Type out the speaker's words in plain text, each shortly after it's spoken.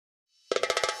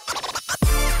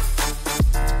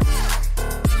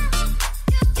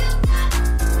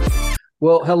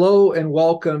Well, hello and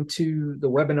welcome to the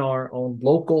webinar on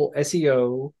local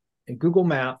SEO and Google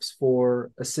Maps for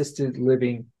assisted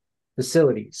living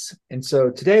facilities. And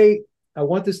so today I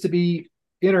want this to be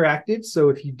interactive. So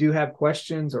if you do have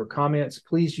questions or comments,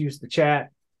 please use the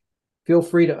chat. Feel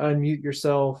free to unmute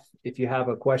yourself if you have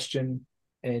a question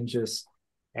and just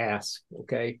ask.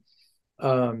 Okay.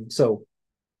 So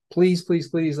please,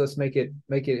 let's make it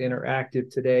interactive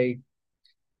today.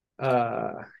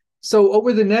 So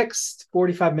over the next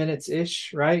 45 minutes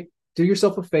ish, right? Do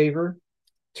yourself a favor,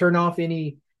 turn off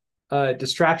any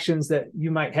distractions that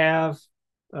you might have.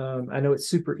 I know it's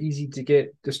super easy to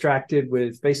get distracted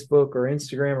with Facebook or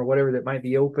Instagram or whatever that might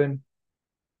be open,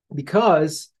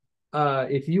 because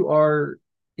if you are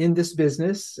in this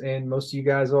business, and most of you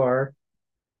guys are,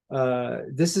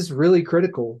 this is really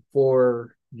critical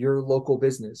for your local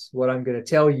business. What I'm going to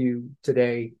tell you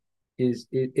today is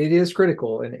it is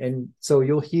critical, and so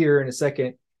you'll hear in a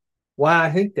second why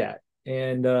I think that.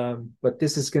 And but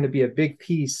this is going to be a big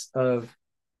piece of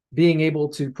being able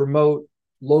to promote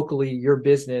locally your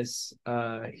business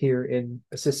here in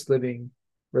assisted living,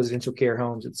 residential care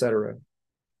homes, etc.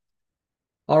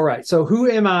 All right. So who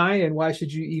am I and why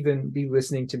should you even be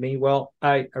listening to me? Well,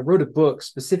 I wrote a book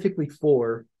specifically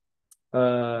for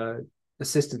uh,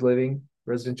 assisted living,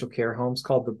 residential care homes,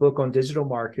 called The Book on Digital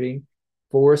Marketing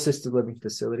for Assisted Living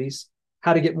Facilities: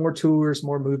 How to Get More Tours,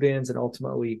 More Move-ins, and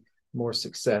ultimately more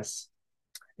success.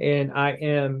 And I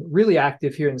am really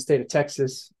active here in the state of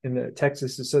Texas, in the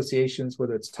Texas associations,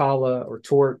 whether it's TALA or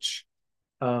Torch.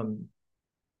 I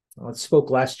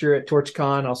spoke last year at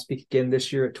TorchCon. I'll speak again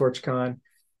this year at TorchCon.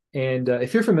 And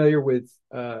if you're familiar with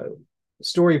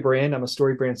StoryBrand, I'm a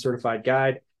StoryBrand certified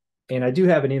guide, and I do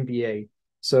have an MBA.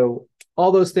 So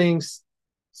all those things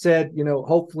said,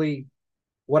 hopefully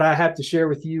what I have to share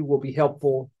with you will be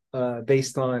helpful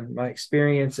based on my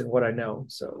experience and what I know.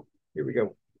 So here we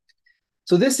go.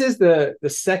 So this is the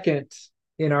second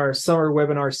in our summer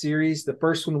webinar series. The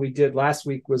first one we did last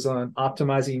week was on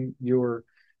optimizing your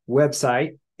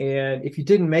website. And if you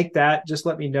didn't make that, just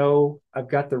let me know. I've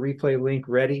got the replay link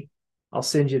ready. I'll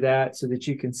send you that so that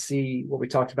you can see what we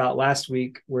talked about last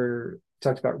week, where we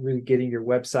talked about really getting your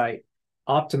website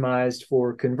optimized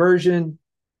for conversion,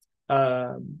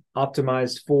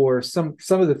 optimized for some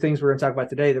of the things we're going to talk about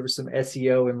today. There was some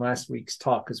SEO in last week's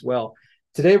talk as well.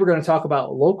 Today, we're going to talk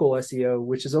about local SEO,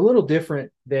 which is a little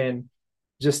different than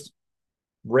just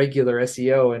regular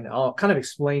SEO. And I'll kind of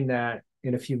explain that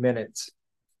in a few minutes.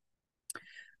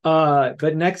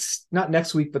 But not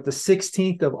next week, but the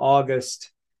 16th of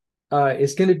August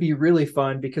is going to be really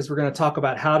fun, because we're going to talk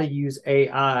about how to use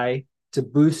AI to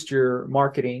boost your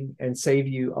marketing and save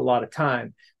you a lot of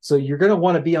time. So you're going to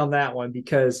want to be on that one,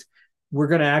 because we're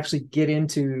going to actually get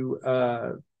into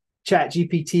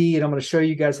ChatGPT, and I'm going to show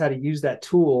you guys how to use that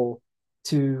tool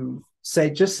to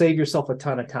just save yourself a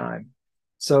ton of time.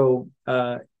 So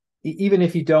even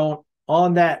if you don't,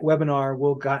 on that webinar,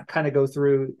 we'll kind of go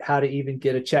through how to even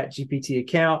get a ChatGPT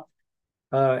account,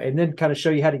 and then kind of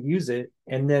show you how to use it,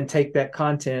 and then take that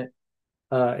content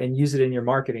and use it in your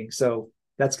marketing. So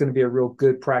that's going to be a real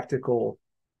good practical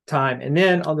time. And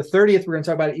then on the 30th, we're going to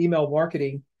talk about email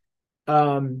marketing.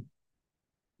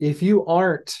 If you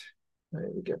aren't,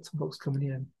 we got some folks coming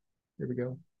in. Here we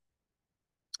go.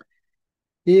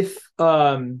 If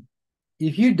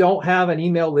you don't have an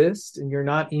email list and you're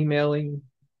not emailing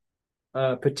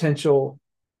potential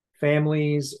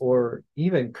families or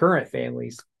even current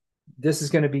families, this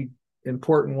is going to be an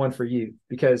important one for you,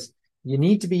 because you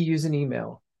need to be using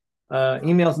email.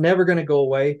 Email is never going to go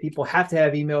away. People have to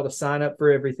have email to sign up for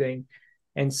everything.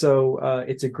 And so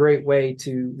it's a great way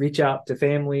to reach out to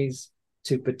families,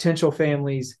 to potential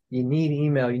families. You need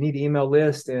email. You need an email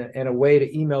list and a way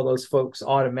to email those folks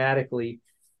automatically.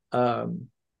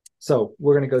 So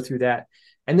we're going to go through that.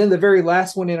 And then the very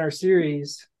last one in our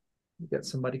series, we got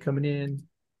somebody coming in.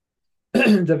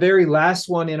 The very last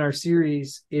one in our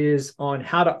series is on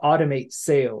how to automate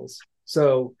sales.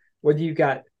 So whether you've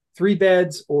got 3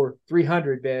 beds or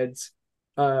 300 beds,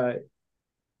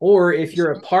 or if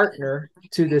you're a partner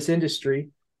to this industry,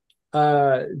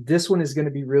 this one is going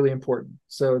to be really important.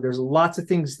 So there's lots of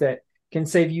things that can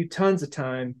save you tons of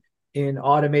time in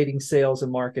automating sales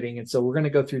and marketing. And so we're going to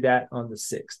go through that on the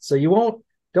 6th. So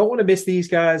don't want to miss these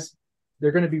guys.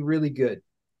 They're going to be really good.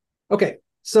 Okay,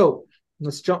 so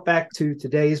let's jump back to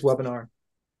today's webinar.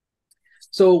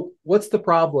 So what's the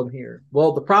problem here?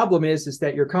 Well, the problem is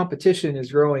that your competition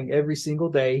is growing every single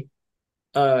day.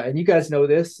 And you guys know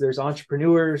this. There's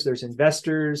entrepreneurs, there's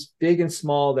investors, big and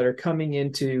small, that are coming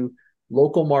into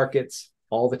local markets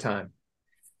all the time.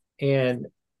 And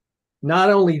not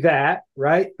only that,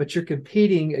 right, but you're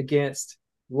competing against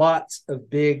lots of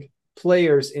big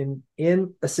players in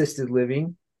assisted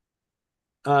living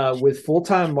with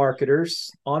full-time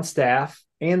marketers on staff,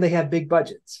 and they have big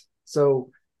budgets. So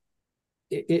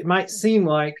it might seem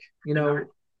like, you're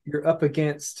up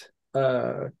against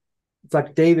it's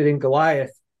like David and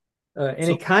Goliath, and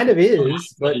so it kind of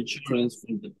is. But insurance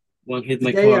from the one hit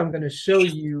my today car. I'm going to show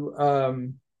you.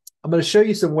 I'm going to show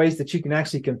you some ways that you can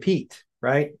actually compete,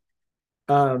 right?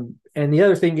 And the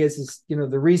other thing is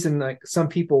the reason like some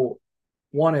people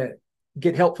want to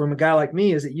get help from a guy like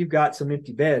me is that you've got some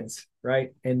empty beds, right?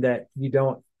 And that you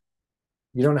don't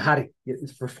know how to,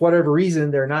 for whatever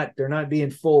reason, they're not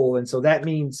being full, and so that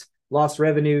means lost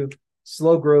revenue,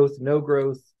 slow growth, no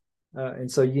growth,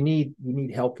 and so you need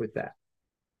help with that.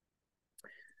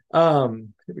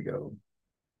 Here we go.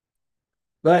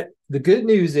 But the good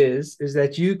news is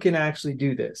that you can actually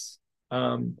do this.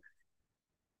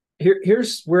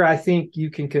 Here's where I think you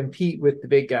can compete with the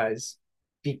big guys.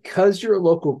 Because you're a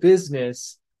local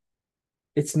business,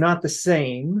 it's not the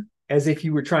same as if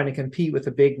you were trying to compete with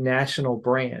a big national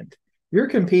brand. You're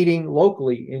competing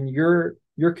locally in your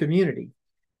community.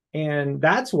 And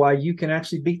that's why you can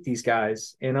actually beat these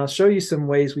guys. And I'll show you some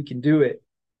ways we can do it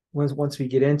once we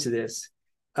get into this.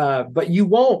 But you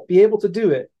won't be able to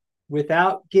do it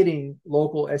without getting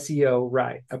local SEO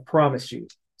right. I promise you.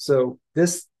 So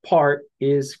this part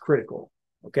is critical.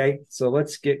 Okay, so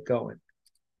let's get going.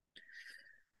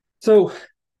 So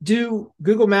do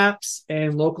Google Maps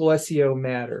and local SEO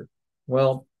matter?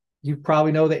 Well, you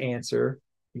probably know the answer.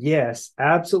 Yes,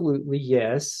 absolutely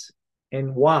yes.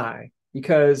 And why?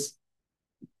 Because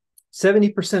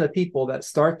 70% of people that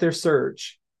start their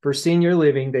search for senior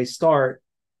living, they start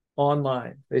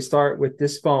online. They start with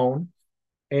this phone,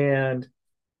 and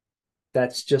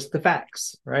that's just the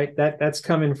facts, right? That's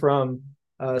coming from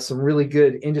some really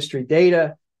good industry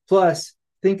data. Plus,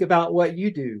 think about what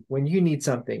you do when you need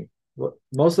something.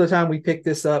 Most of the time we pick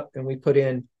this up and we put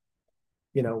in,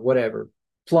 whatever,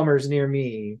 plumbers near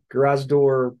me, garage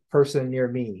door person near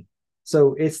me.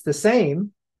 So it's the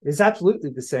same. It's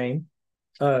absolutely the same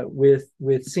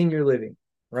with senior living,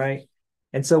 right?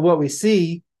 And so what we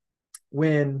see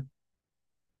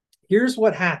here's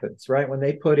what happens, right? When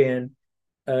they put in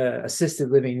assisted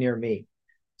living near me.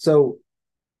 So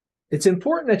it's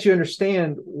important that you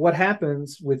understand what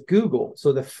happens with Google.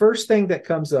 So the first thing that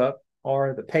comes up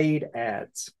are the paid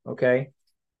ads, okay?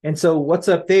 And so what's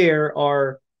up there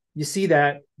you see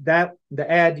that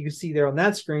the ad you see there on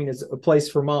that screen is a place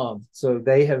for mom. So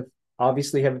they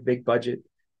obviously have a big budget,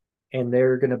 and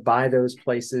they're going to buy those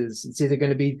places. It's either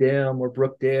going to be them or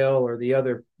Brookdale or the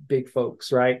other big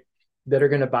folks, right, that are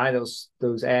going to buy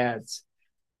those ads.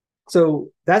 So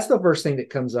that's the first thing that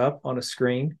comes up on a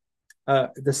screen.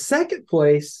 The second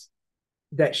place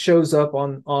that shows up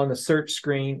on the search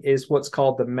screen is what's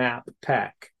called the map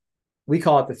pack. We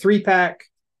call it the 3-pack.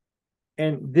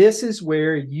 And this is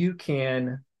where you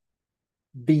can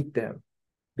beat them,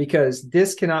 because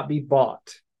this cannot be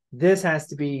bought. This has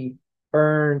to be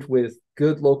earned with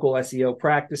good local SEO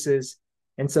practices.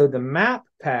 And so the map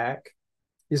pack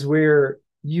is where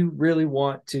you really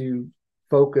want to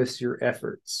focus your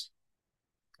efforts.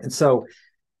 And so,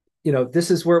 this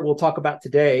is where we'll talk about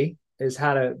today, is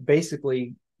how to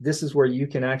basically, this is where you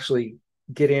can actually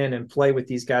get in and play with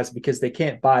these guys, because they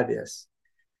can't buy this.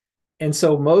 And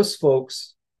so most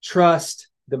folks trust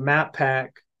the map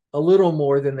pack a little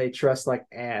more than they trust like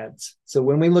ads. So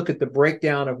when we look at the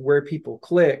breakdown of where people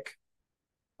click,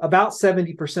 about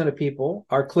 70% of people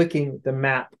are clicking the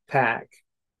map pack.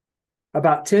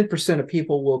 About 10% of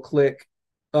people will click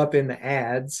up in the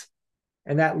ads,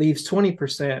 and that leaves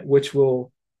 20%, which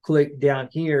will click down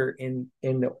here in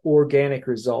the organic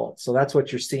results. So that's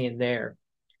what you're seeing there.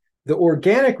 The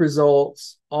organic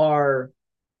results are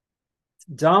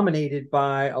dominated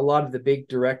by a lot of the big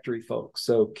directory folks.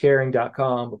 So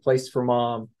caring.com, a place for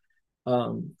mom,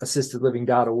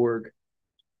 assistedliving.org.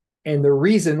 And the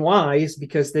reason why is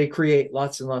because they create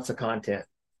lots and lots of content.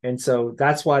 And so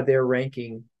that's why they're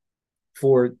ranking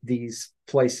for these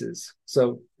places.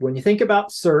 So when you think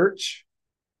about search,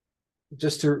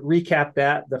 just to recap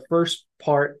that, the first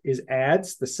part is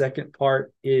ads, the second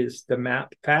part is the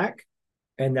map pack,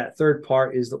 and that third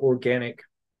part is the organic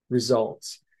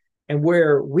results. And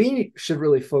where we should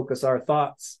really focus our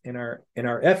thoughts in our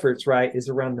efforts, right, is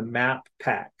around the map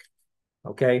pack.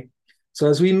 Okay. So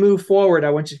as we move forward, I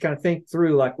want you to kind of think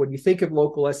through, like, when you think of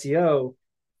local SEO,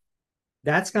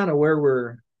 that's kind of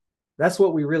that's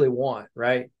what we really want,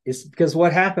 right? It's because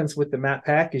what happens with the map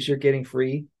pack is you're getting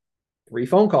free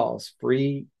phone calls,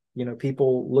 free,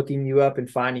 people looking you up and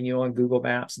finding you on Google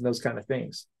Maps and those kind of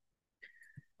things.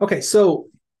 Okay. So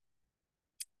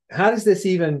how does this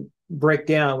even break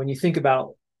down when you think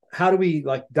about how do we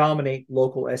like dominate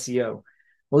local SEO.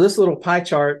 Well, this little pie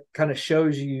chart kind of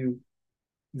shows you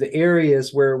the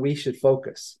areas where we should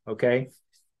focus. Okay.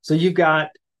 So you've got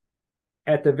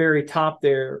at the very top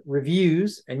there,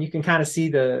 reviews, and you can kind of see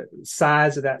the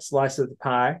size of that slice of the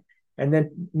pie. And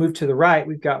then move to the right,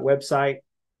 we've got website,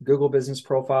 Google Business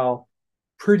Profile,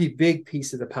 pretty big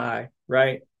piece of the pie,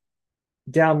 right?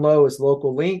 Down low is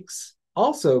local links,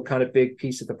 also kind of big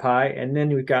piece of the pie. And then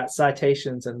we've got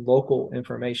citations and local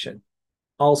information,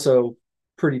 also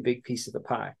pretty big piece of the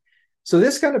pie. So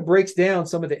this kind of breaks down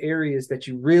some of the areas that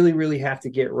you really, really have to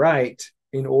get right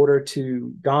in order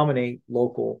to dominate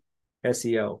local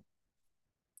SEO.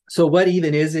 So what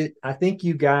even is it? I think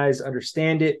you guys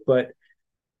understand it, but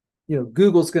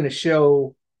Google's going to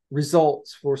show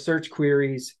results for search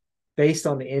queries based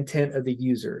on the intent of the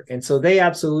user. And so they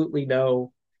absolutely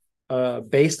know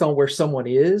based on where someone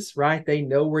is, right? They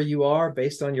know where you are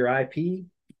based on your IP.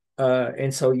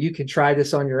 And so you can try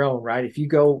this on your own, right? If you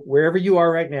go wherever you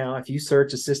are right now, if you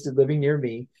search assisted living near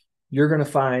me, you're going to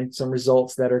find some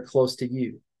results that are close to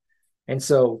you. And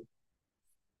so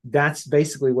that's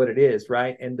basically what it is,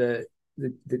 right? And the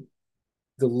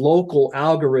local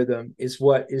algorithm is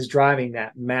what is driving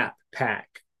that map pack.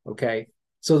 Okay.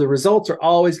 So the results are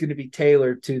always going to be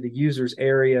tailored to the user's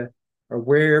area or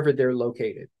wherever they're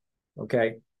located.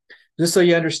 Okay. Just so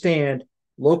you understand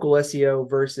local SEO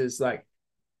versus like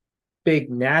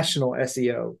big national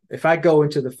SEO. If I go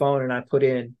into the phone and I put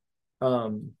in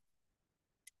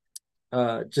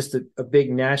just a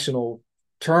big national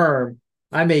term,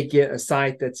 I may get a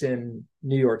site that's in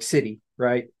New York City,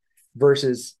 right?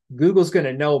 Versus Google's going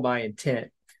to know my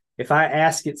intent. If I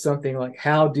ask it something like,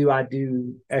 how do I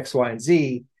do X, Y, and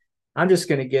Z, I'm just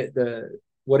going to get the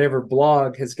whatever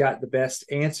blog has got the best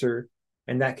answer.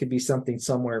 And that could be something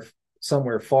somewhere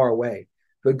far away.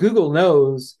 But Google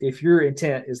knows if your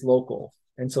intent is local.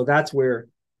 And so that's where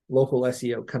local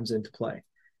SEO comes into play.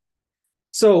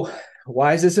 So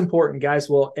why is this important, guys?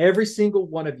 Well, every single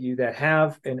one of you that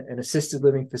have an assisted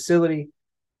living facility,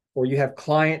 or you have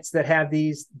clients that have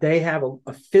these, they have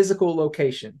a physical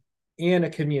location in a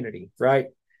community, right?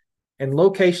 And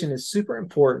location is super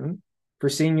important for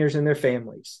seniors and their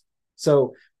families.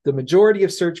 So the majority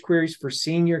of search queries for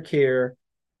senior care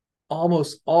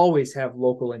almost always have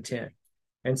local intent.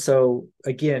 And so,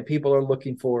 again, people are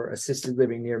looking for assisted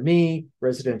living near me,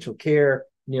 residential care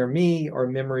near me, or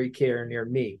memory care near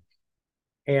me.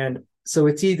 And so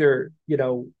it's either,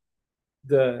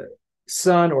 the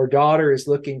son or daughter is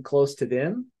looking close to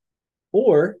them,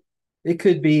 or it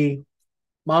could be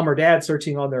mom or dad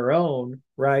searching on their own,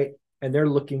 right? And they're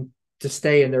looking to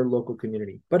stay in their local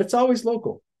community. But it's always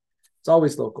local. It's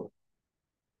always local.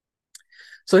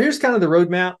 So here's kind of the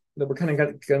roadmap that we're kind of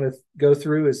going to go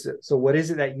through is, so what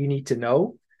is it that you need to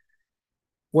know?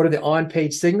 What are the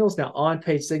on-page signals? Now,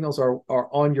 on-page signals are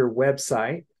on your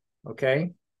website,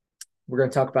 okay? We're going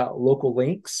to talk about local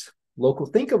links.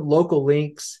 Think of local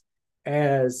links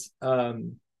as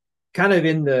kind of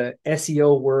in the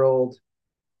SEO world,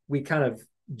 we kind of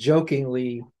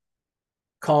jokingly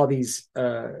call these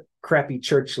crappy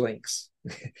church links.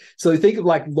 So think of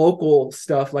like local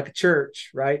stuff like a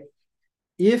church, right?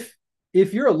 If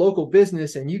you're a local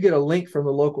business and you get a link from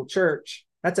the local church,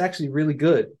 that's actually really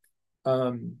good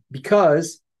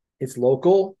because it's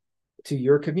local to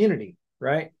your community,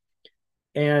 right?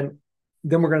 And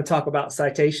then we're going to talk about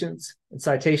citations. And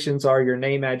citations are your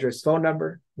name, address, phone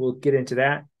number. We'll get into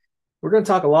that. We're going to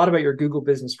talk a lot about your Google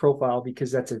Business Profile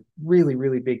because that's a really,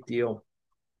 really big deal.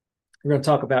 We're going to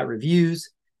talk about reviews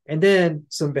and then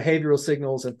some behavioral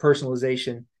signals and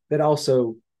personalization that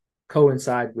also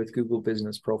coincide with Google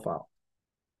Business Profile.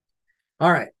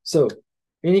 All right. So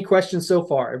any questions so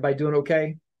far? Everybody doing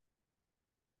okay?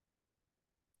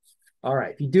 All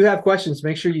right. If you do have questions,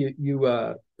 make sure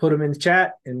you put them in the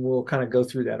chat and we'll kind of go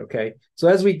through that. Okay. So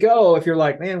as we go, if you're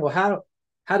like, man, well,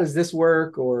 how does this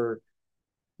work? Or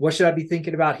what should I be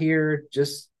thinking about here?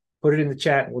 Just put it in the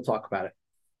chat and we'll talk about it.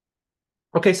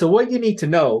 Okay. So what you need to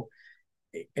know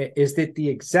is that the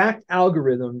exact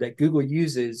algorithm that Google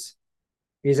uses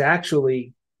is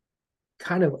actually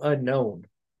kind of unknown,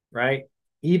 right?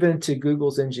 Even to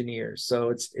Google's engineers. So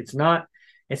it's not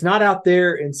out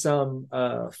there in some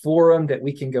forum that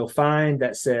we can go find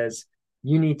that says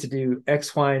you need to do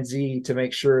X, Y, and Z to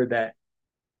make sure that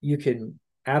you can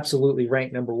absolutely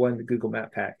rank number one in the Google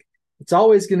Map Pack. It's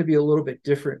always going to be a little bit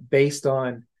different based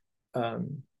on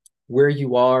where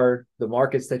you are, the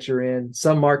markets that you're in.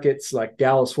 Some markets like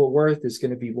Dallas-Fort Worth is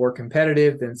going to be more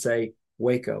competitive than, say,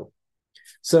 Waco.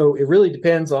 So it really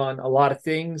depends on a lot of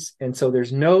things. And so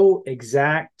there's no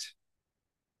exact,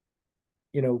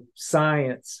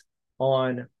 science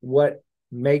on what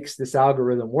makes this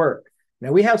algorithm work.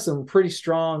 Now, we have some pretty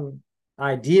strong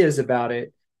ideas about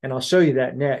it, and I'll show you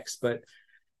that next. But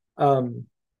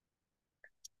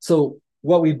so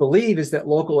what we believe is that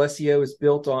local SEO is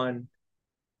built on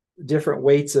different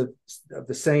weights of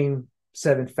the same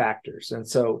 7 factors. And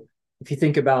so if you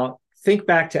think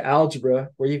back to algebra,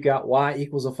 where you've got y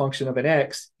equals a function of an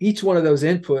x, each one of those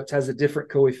inputs has a different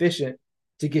coefficient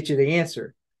to get you the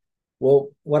answer. Well,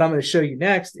 what I'm going to show you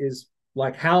next is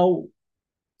like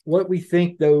what we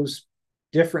think those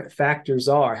different factors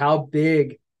are. How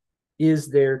big is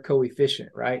their coefficient,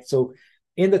 right? So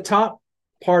in the top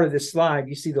part of this slide,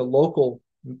 you see the local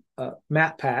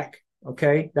map pack.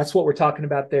 Okay, that's what we're talking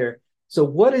about there. So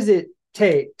what does it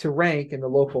take to rank in the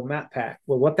local map pack?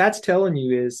 Well, what that's telling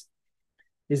you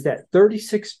is that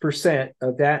 36%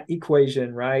 of that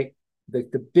equation, right?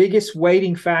 The biggest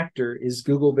weighting factor is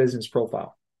Google Business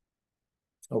Profile.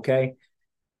 Okay.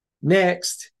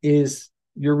 Next is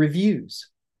your reviews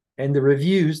and the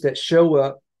reviews that show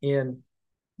up in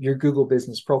your Google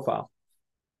Business Profile.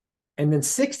 And then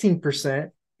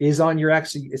 16% is on your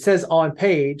it says on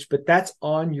page, but that's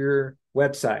on your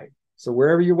website. So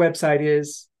wherever your website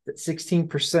is, that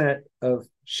 16% of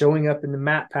showing up in the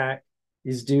map pack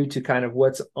is due to kind of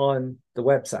what's on the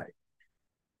website.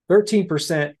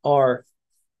 13% are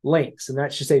links, and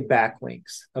that should say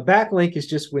backlinks. A backlink is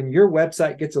just when your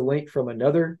website gets a link from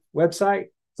another website.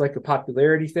 It's like a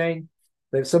popularity thing.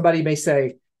 That somebody may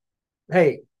say,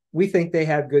 hey, we think they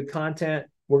have good content,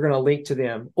 we're going to link to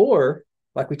them. Or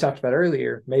like we talked about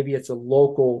earlier, maybe it's a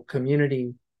local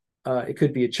community. It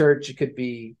could be a church. It could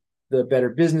be the Better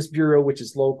Business Bureau, which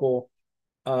is local.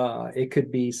 It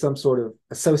could be some sort of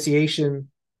association,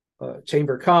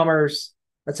 Chamber of Commerce.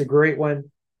 That's a great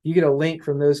one. You get a link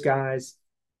from those guys.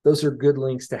 Those are good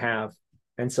links to have.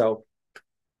 And so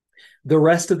the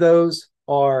rest of those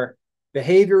are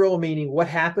behavioral, meaning what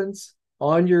happens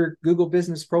on your Google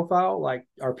Business Profile. Like,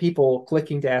 are people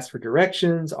clicking to ask for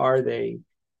directions? Are they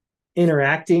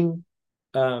interacting?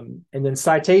 And then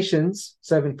citations,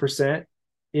 7%,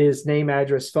 is name,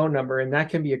 address, phone number, and that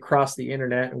can be across the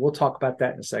internet. And we'll talk about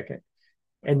that in a second.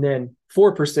 And then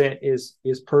 4% is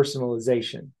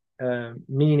personalization,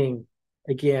 meaning,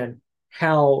 again,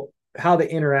 how the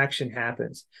interaction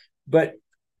happens. But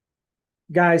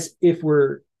guys, if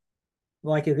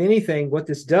anything, what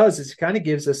this does is it kind of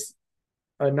gives us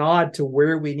a nod to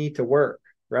where we need to work,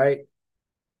 right?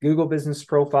 Google Business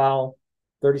Profile,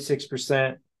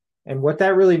 36%. And what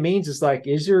that really means is like,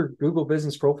 is your Google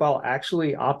Business Profile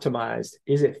actually optimized?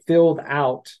 Is it filled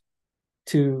out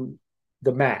to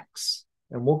the max?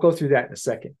 And we'll go through that in a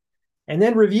second. And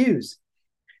then reviews.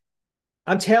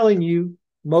 I'm telling you,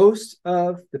 most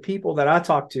of the people that I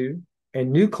talk to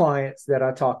and new clients that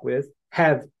I talk with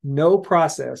have no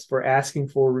process for asking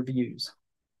for reviews.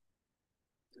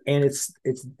 And it's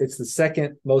the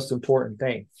second most important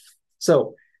thing.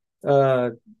 So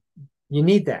you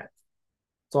need that.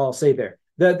 That's all I'll say there.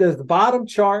 The bottom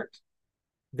chart,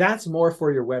 that's more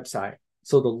for your website.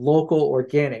 So the local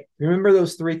organic. Remember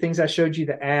those 3 things I showed you,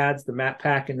 the ads, the map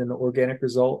pack, and then the organic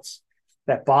results?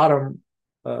 That bottom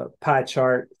pie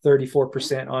chart,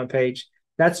 34% on page,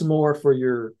 that's more for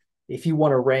if you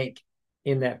want to rank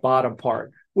in that bottom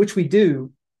part, which we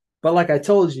do. But like I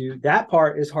told you, that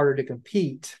part is harder to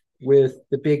compete with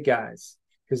the big guys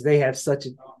because they have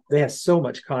so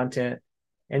much content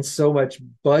and so much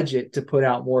budget to put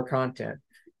out more content.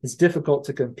 It's difficult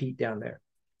to compete down there.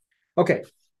 Okay,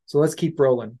 so let's keep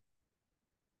rolling.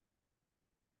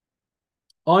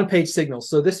 On-page signals.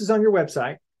 So this is on your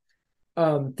website.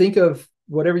 Think of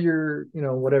whatever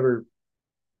whatever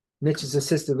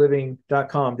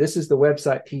nichesassistedliving.com. This is the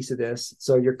website piece of this.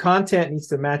 So your content needs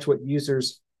to match what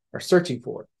users are searching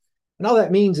for. And all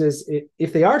that means is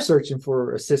if they are searching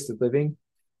for assisted living,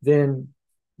 then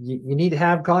you need to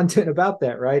have content about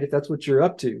that, right? If that's what you're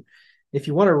up to. If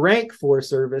you want to rank for a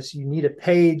service, you need a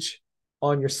page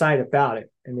on your site about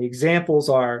it. And the examples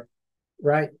are,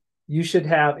 right, you should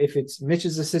have, if it's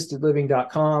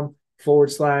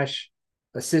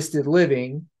nichesassistedliving.com/assisted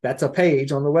living, that's a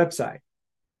page on the website.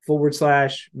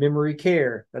 /memory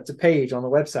care, that's a page on the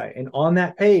website. And on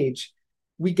that page,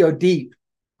 we go deep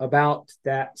about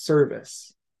that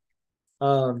service.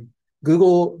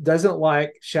 Google doesn't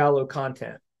like shallow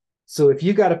content. So if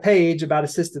you got a page about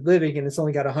assisted living and it's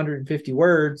only got 150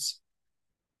 words,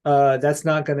 that's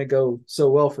not going to go so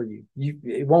well for you.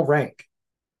 It won't rank.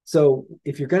 So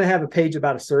if you're going to have a page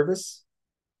about a service,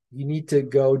 you need to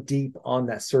go deep on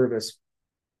that service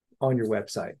on your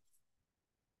website.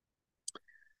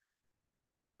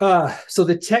 So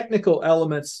the technical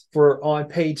elements for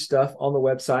on-page stuff on the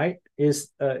website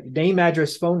is name,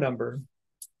 address, phone number.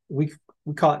 We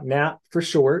call it NAP for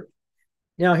short.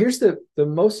 Now, here's the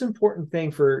most important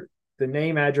thing for the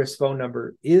name, address, phone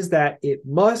number is that it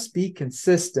must be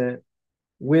consistent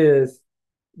with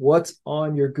what's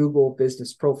on your Google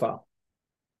business profile.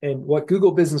 And what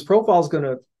Google business profile is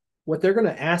what they're going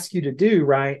to ask you to do,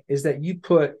 right, is that you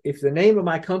put, if the name of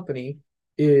my company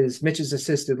is Mitch's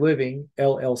Assisted Living,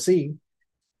 LLC,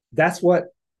 that's what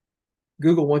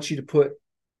Google wants you to put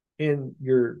in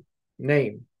your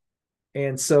name.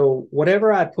 And so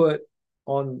whatever I put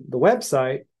on the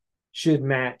website should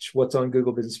match what's on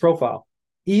Google Business Profile,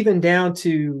 even down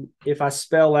to if I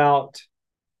spell out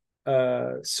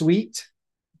suite,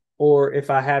 or if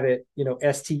I have it,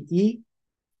 STE,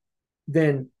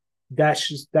 then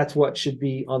that's what should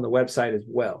be on the website as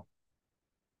well.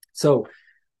 So,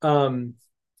 and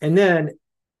then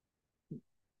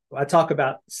I talk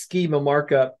about schema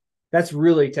markup. That's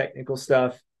really technical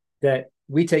stuff that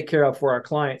we take care of for our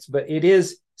clients, but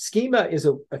schema is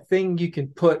a thing you can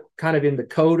put kind of in the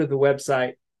code of the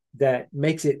website that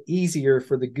makes it easier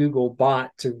for the Google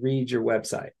bot to read your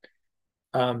website.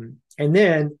 And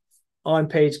then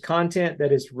on-page content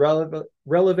that is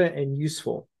relevant and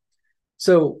useful.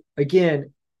 So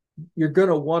again, you're going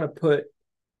to want to put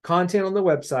content on the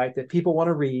website that people want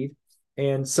to read.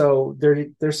 And so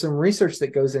there's some research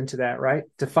that goes into that, right?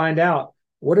 To find out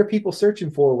what are people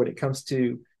searching for when it comes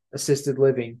to assisted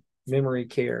living, memory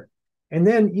care. And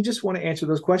then you just want to answer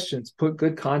those questions. Put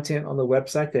good content on the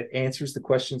website that answers the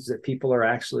questions that people are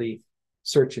actually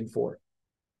searching for.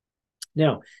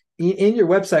 Now, in your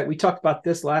website, we talked about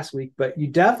this last week, but you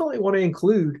definitely want to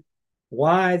include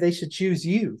why they should choose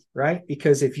you, right?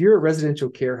 Because if you're a residential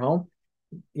care home,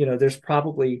 there's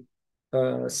probably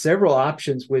several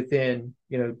options within,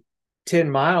 10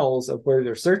 miles of where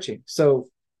they're searching. So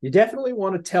you definitely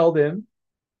want to tell them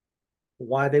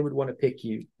why they would want to pick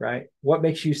you, right? What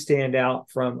makes you stand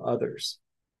out from others?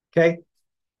 Okay.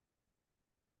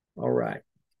 All right.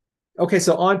 Okay.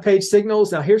 So on-page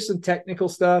signals. Now here's some technical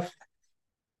stuff.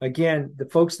 Again, the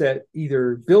folks that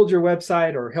either build your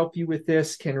website or help you with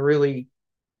this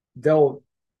they'll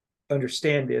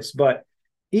understand this, but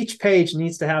each page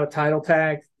needs to have a title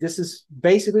tag. This is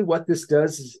basically what this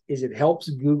does is it helps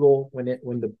Google when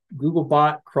the Google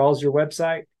bot crawls your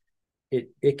website,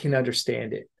 it can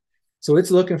understand it. So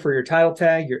it's looking for your title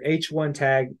tag, your H1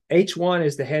 tag. H1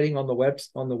 is the heading on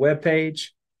the web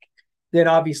page. Then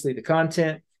obviously the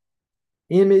content,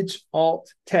 image,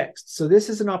 alt, text. So this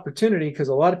is an opportunity because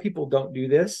a lot of people don't do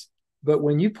this, but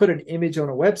when you put an image on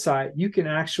a website, you can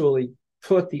actually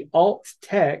put the alt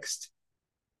text.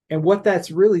 And what that's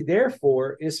really there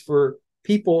for is for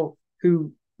people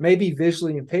who may be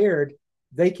visually impaired,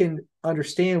 they can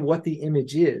understand what the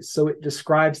image is. So it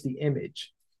describes the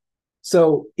image.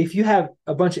 So if you have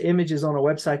a bunch of images on a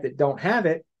website that don't have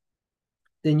it,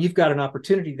 then you've got an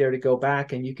opportunity there to go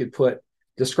back and you could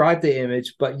describe the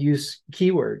image, but use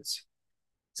keywords.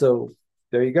 So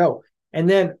there you go. And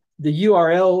then the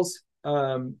URLs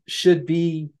should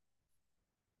be,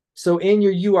 so in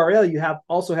your URL, you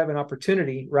also have an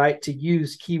opportunity, right, to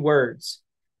use keywords.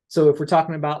 So if we're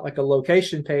talking about like a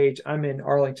location page, I'm in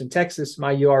Arlington, Texas,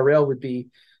 my URL would be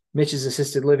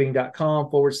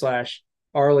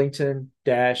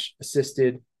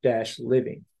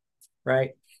mitchesassistedliving.com/Arlington-assisted-living,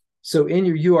 right? So in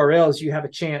your URLs, you have a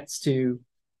chance to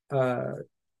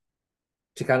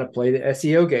kind of play the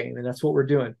SEO game, and that's what we're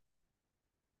doing.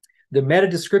 The meta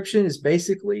description is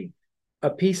basically a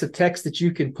piece of text that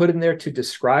you can put in there to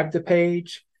describe the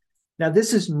page. Now,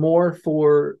 this is more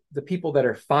for the people that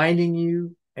are finding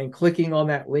you and clicking on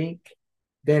that link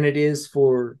than it is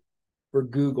for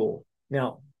Google.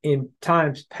 Now, in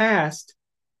times past,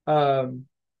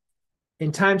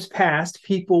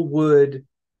 people would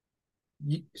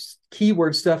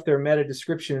keyword stuff their meta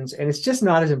descriptions, and it's just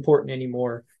not as important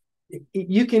anymore.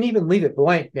 You can even leave it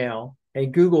blank now,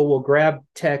 and Google will grab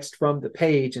text from the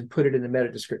page and put it in the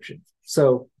meta description.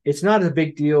 So it's not as a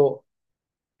big deal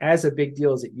as it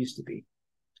used to be.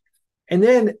 And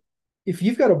then if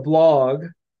you've got a blog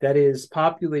that is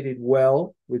populated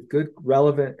well with good,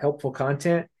 relevant, helpful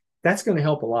content, that's going to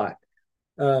help a lot.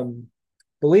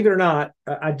 Believe it or not,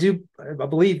 I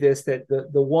believe this, that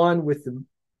the one with the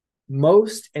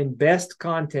most and best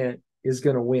content is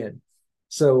going to win.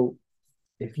 So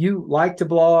if you like to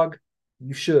blog,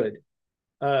 you should.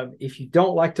 If you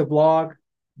don't like to blog,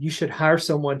 you should hire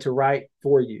someone to write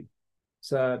for you.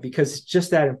 So, because it's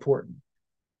just that important.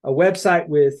 A website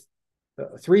with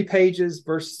 3 pages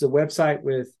versus a website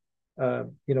with,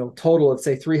 total of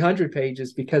say 300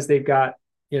 pages because they've got,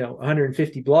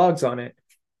 150 blogs on it.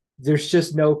 there's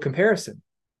just no comparison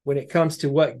when it comes to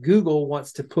what Google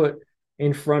wants to put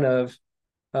in front of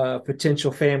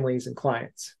potential families and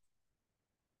clients.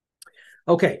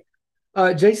 Okay.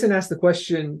 Jason asked the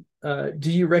question,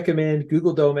 do you recommend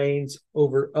Google domains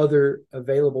over other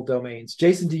available domains?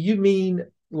 Jason, do you mean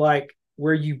like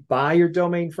where you buy your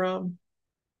domain from?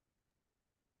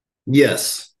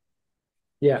 Yes.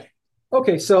 Yeah.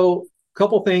 Okay. So a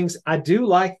couple things. I do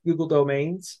like Google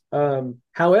domains.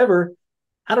 However,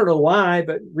 I don't know why,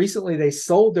 but recently they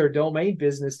sold their domain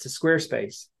business to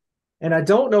Squarespace. And I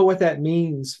don't know what that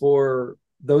means for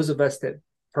those of us that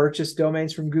purchase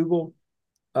domains from Google.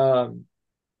 Um,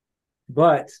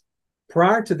 but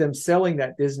prior to them selling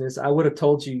that business, I would have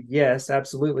told you, yes,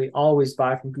 absolutely, always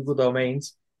buy from Google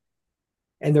domains.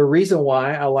 And the reason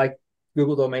why I like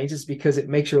Google domains is because it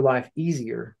makes your life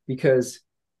easier. Because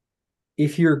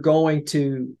if you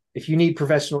need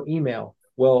professional email,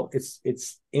 well,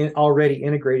 already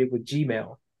integrated with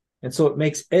Gmail. And so it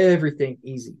makes everything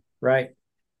easy, right?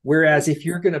 Whereas if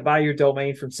you're going to buy your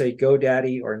domain from, say,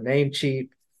 GoDaddy or Namecheap,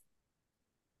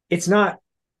 it's not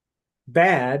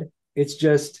bad. It's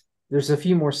just there's a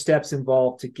few more steps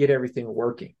involved to get everything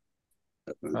working.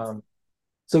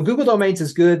 So Google Domains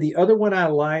is good. The other one I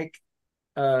like,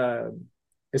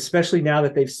 especially now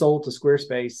that they've sold to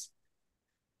Squarespace,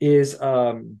 is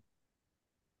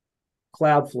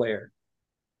Cloudflare.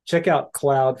 Check out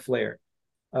Cloudflare.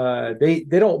 They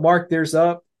don't mark theirs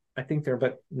up. I think they're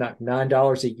about not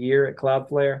 $9 a year at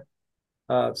Cloudflare.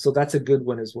 So that's a good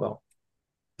one as well.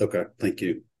 Okay, thank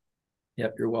you.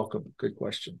 Yep, you're welcome. Good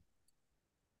question.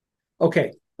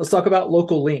 Okay, let's talk about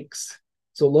local links.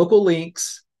 So local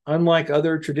links, unlike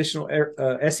other traditional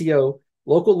SEO,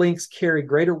 local links carry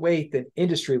greater weight than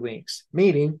industry links,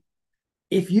 meaning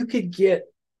if you could get,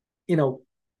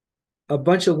 a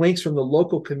bunch of links from the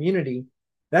local community,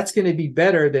 that's going to be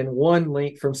better than one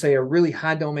link from, say, a really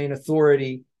high domain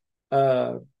authority,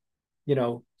 the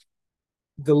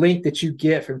link that you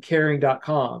get from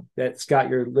caring.com that's got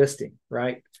your listing,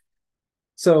 right?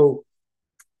 So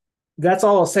that's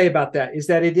all I'll say about that, is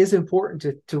that it is important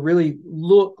to really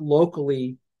look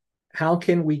locally. How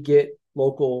can we get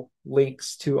local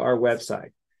links to our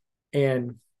website?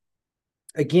 And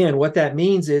again, what that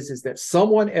means is that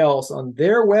someone else on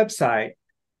their website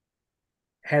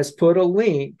has put a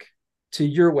link to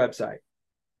your website.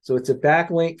 So it's a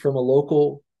backlink from a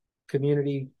local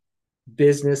community,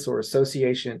 business, or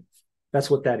association. That's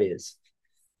what that is.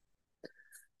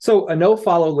 So a no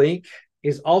follow link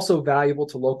is also valuable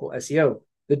to local SEO.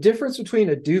 The difference between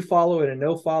a do follow and a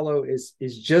no follow is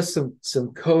just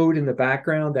some code in the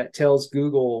background that tells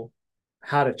Google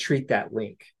how to treat that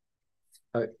link.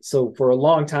 So for a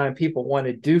long time, people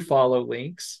wanted do follow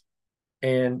links.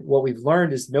 And what we've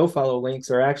learned is no follow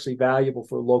links are actually valuable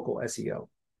for local SEO.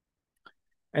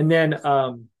 And then,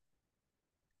 I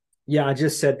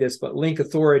just said this, but link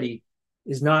authority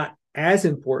is not as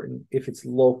important if it's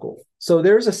local. So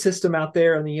there's a system out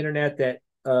there on the internet that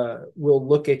will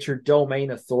look at your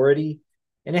domain authority.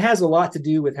 And it has a lot to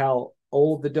do with how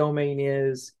old the domain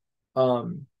is,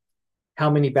 how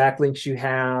many backlinks you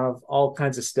have, all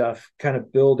kinds of stuff kind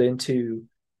of build into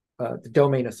the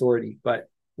domain authority. But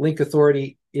link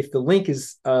authority, if the link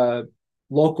is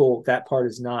local, that part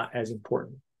is not as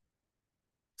important.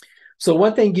 So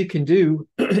one thing you can do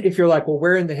if you're like, well,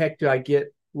 where in the heck do I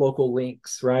get local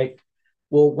links, right?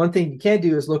 Well, one thing you can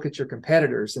do is look at your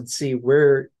competitors and see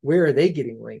where are they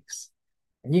getting links.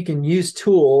 And you can use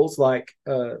tools like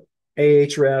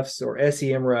Ahrefs or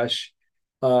SEMrush.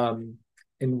 And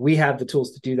we have the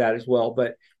tools to do that as well.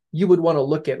 But you would want to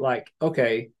look at like,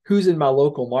 okay, who's in my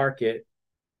local market?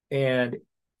 And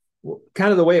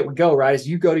kind of the way it would go, right, is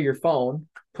you go to your phone,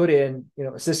 put in,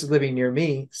 assisted living near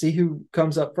me, see who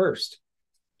comes up first.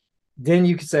 Then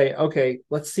you could say, okay,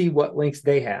 let's see what links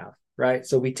they have, right?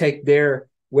 So we take their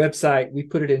website, we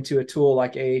put it into a tool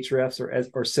like Ahrefs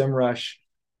or SEMrush.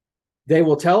 They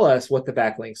will tell us what the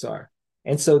backlinks are.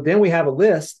 And so then we have a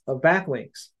list of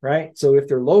backlinks, right? So if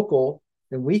they're local,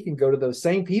 then we can go to those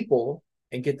same people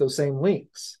and get those same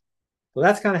links. So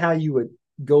that's kind of how you would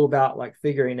go about like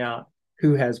figuring out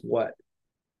who has what.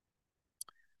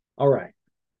 All right.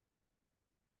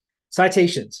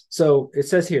 Citations. So it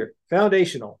says here,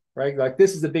 foundational, right? Like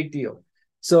this is a big deal.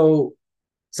 So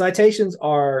citations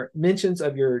are mentions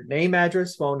of your name,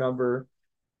 address, phone number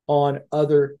on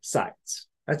other sites.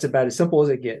 That's about as simple as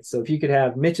it gets. So if you could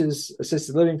have Mitch's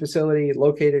assisted living facility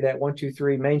located at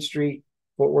 123 Main Street,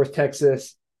 Fort Worth,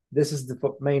 Texas, this is the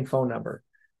main phone number.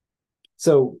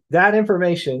 So that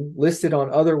information listed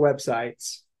on other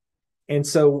websites. And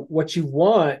so what you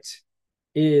want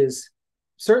is,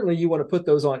 certainly you want to put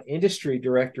those on industry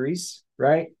directories,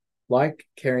 right? like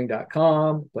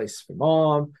caring.com, Places for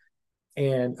Mom.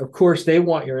 And of course, they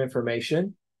want your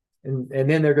information. And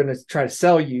then they're going to try to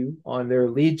sell you on their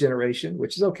lead generation,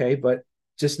 which is okay, but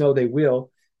just know they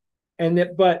will.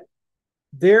 But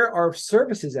there are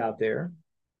services out there,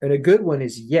 and a good one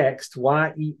is Yext,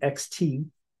 Yext,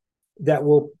 that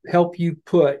will help you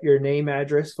put your name,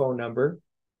 address, phone number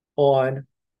on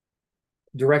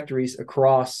directories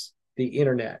across the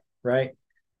internet, right?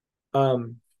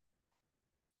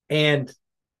 And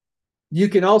you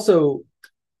can also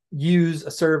use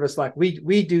a service like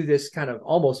we do this kind of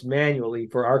almost manually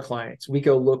for our clients. We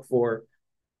go look for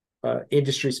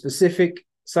industry specific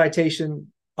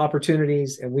citation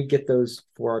opportunities, and we get those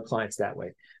for our clients that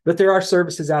way. But there are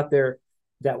services out there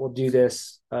that will do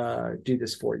this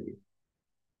for you.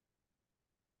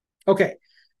 Okay,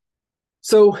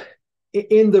 so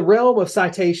in the realm of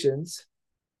citations,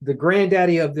 the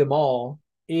granddaddy of them all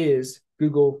is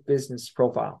Google Business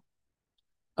Profile.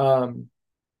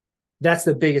 That's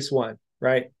the biggest one,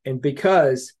 right? And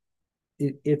because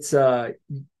it's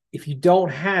if you don't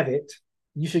have it,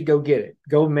 you should go get it.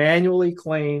 Go manually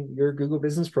claim your Google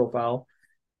Business Profile,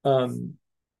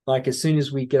 like as soon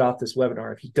as we get off this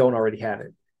webinar, if you don't already have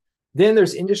it. Then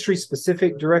there's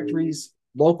industry-specific directories,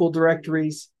 local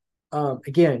directories.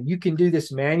 Again, you can do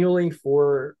this manually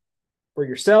for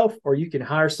yourself, or you can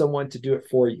hire someone to do it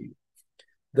for you.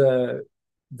 The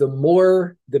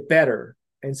more, the better.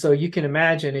 And so you can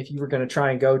imagine if you were going to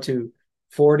try and go to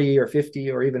 40 or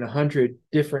 50 or even 100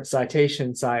 different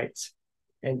citation sites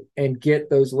and get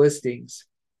those listings,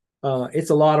 it's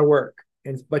a lot of work.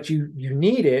 But you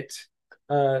need it.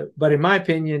 But in my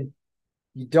opinion,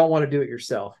 you don't want to do it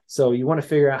yourself. So you want to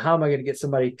figure out, how am I going to get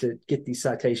somebody to get these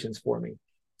citations for me?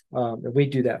 And we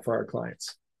do that for our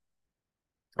clients.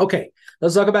 Okay,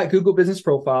 let's talk about Google Business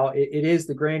Profile. It is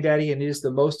the granddaddy, and it is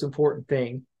the most important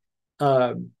thing.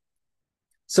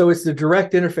 So it's the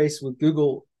direct interface with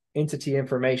Google entity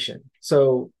information.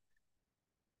 So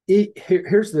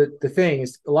here's the thing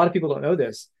is, a lot of people don't know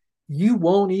this. You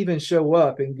won't even show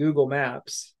up in Google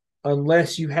Maps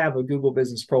unless you have a Google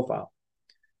Business Profile.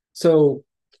 So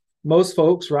most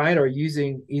folks, right, are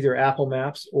using either Apple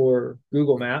Maps or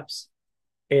Google Maps.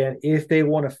 And if they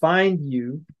want to find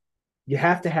you, you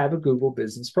have to have a Google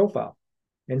Business Profile.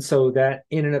 And so that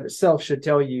in and of itself should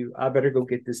tell you, I better go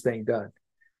get this thing done.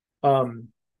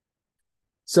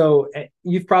 So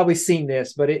you've probably seen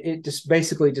this, but it just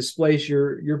basically displays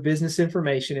your business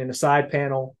information in a side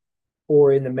panel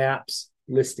or in the Maps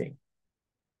listing.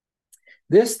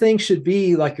 This thing should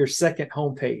be like your second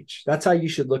homepage. That's how you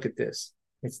should look at this.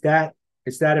 It's that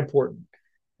important.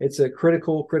 It's a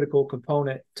critical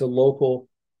component to local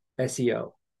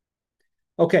SEO.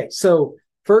 Okay, so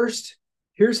first,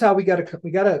 here's how we got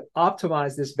to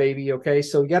optimize this baby. Okay,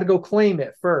 so you got to go claim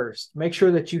it first. Make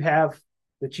sure that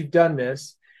you've done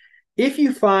this. If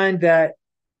you find that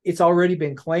it's already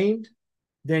been claimed,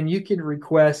 then you can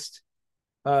request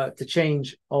to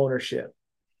change ownership.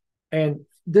 And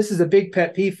this is a big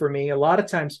pet peeve for me. A lot of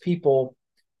times people,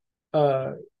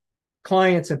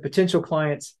 clients and potential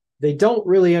clients, they don't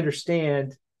really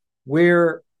understand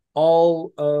where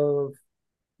all of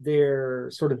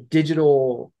their sort of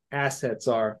digital assets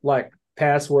are, like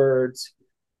passwords,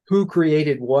 who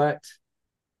created what.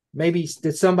 Maybe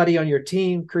did somebody on your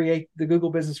team create the Google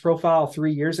Business Profile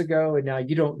 3 years ago, and now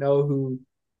you don't know who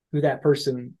that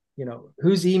person,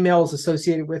 whose email is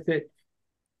associated with it.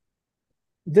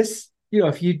 This,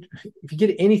 if you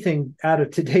get anything out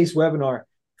of today's webinar,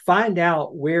 find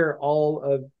out where all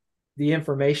of the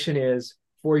information is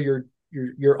for your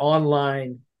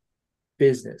online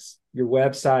business, your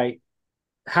website.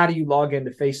 How do you log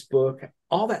into Facebook?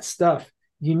 All that stuff.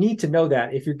 You need to know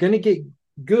that. If you're going to get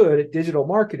good at digital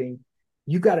marketing,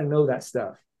 you got to know that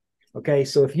stuff. Okay,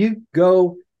 so if you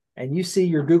go and you see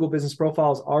your Google Business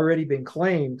Profile's already been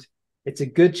claimed, it's a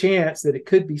good chance that it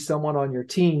could be someone on your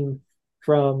team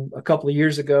from a couple of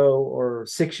years ago or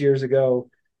 6 years ago,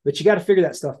 but you got to figure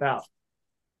that stuff out.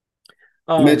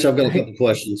 Mitch, I've got a couple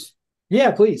questions.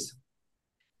 Yeah, please.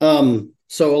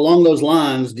 So along those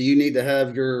lines, do you need to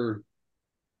have your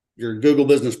Google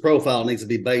Business Profile needs to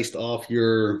be based off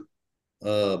your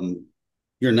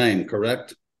name,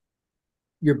 correct?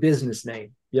 Your business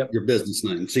name. Yep. Your business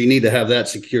name. So you need to have that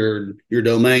secured. Your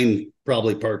domain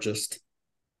probably purchased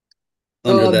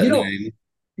under that name.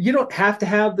 You don't have to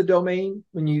have the domain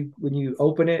when you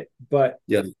open it, but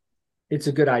yeah, it's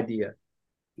a good idea.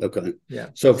 Okay. Yeah.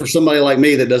 So for somebody like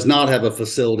me that does not have a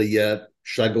facility yet,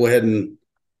 should I go ahead and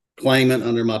claim it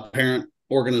under my parent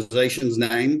organization's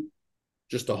name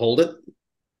just to hold it?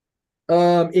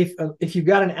 If you've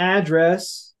got an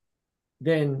address,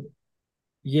 then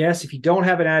Yes, if you don't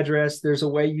have an address, there's a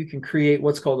way you can create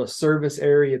what's called a service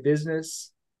area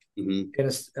business. Mm-hmm. And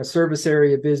a service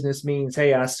area business means,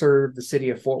 hey, I serve the city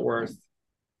of Fort Worth,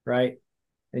 right?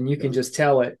 And you can Okay. just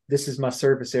tell it, this is my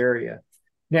service area.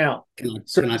 Now, Can I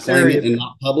service claim area, it and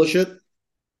not publish it?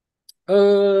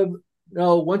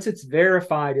 no, once it's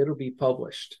verified, it'll be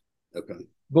published. Okay.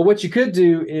 But what you could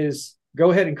do is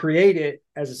go ahead and create it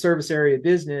as a service area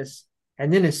business.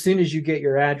 And then as soon as you get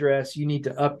your address, you need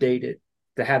to update it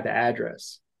to have the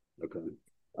address. Okay.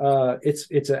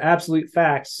 It's an absolute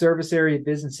fact. Service area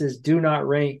businesses do not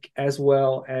rank as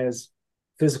well as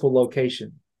physical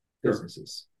location Sure.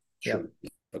 businesses. Sure. Yeah.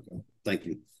 Okay. Thank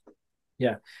you.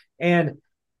 Yeah. And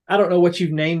I don't know what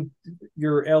you've named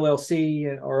your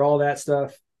LLC or all that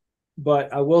stuff,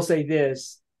 but I will say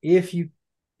this: if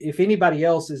anybody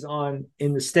else is on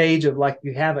in the stage of like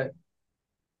you haven't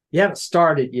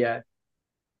started yet,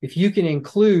 if you can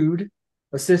include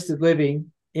assisted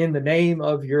living in the name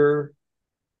of your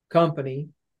company,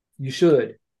 you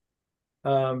should.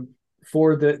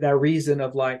 For that reason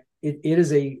of like it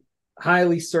is a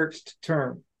highly searched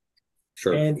term.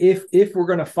 Sure. And if we're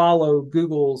going to follow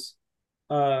Google's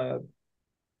uh,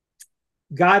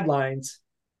 guidelines,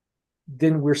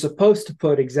 then we're supposed to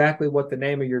put exactly what the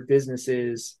name of your business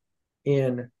is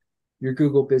in your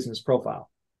Google business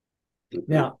profile. Okay.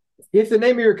 Now, if the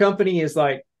name of your company is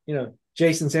like,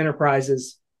 Jason's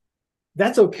Enterprises,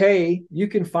 that's okay. You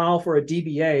can file for a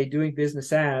DBA, doing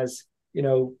business as,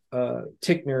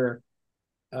 Tickner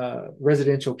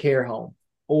residential care home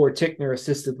or Tickner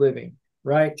assisted living,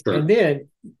 right? Sure. And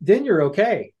then you're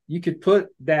okay. You could put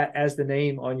that as the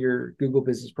name on your Google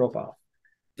business profile.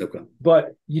 Okay.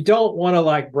 But you don't want to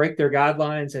like break their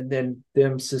guidelines and then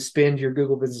them suspend your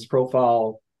Google business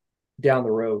profile down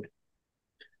the road.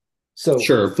 So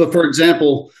Sure. But for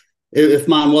example, if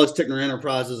mine was Tickner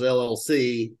Enterprises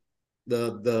LLC,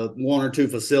 the one or two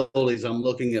facilities I'm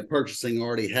looking at purchasing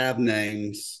already have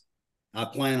names. I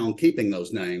plan on keeping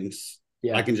those names.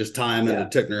 yeah, I can just tie them into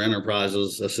Tickner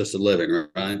Enterprises Assisted Living,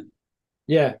 right?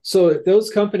 yeah. So if those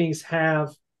companies have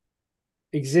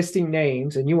existing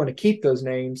names and you want to keep those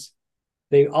names,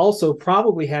 they also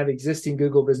probably have existing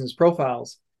Google business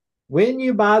profiles. When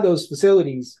you buy those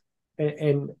facilities,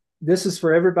 and this is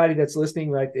for everybody that's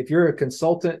listening, like if you're a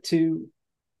consultant to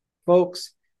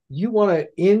folks, you want to,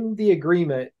 in the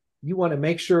agreement, you want to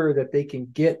make sure that they can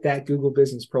get that Google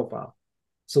business profile.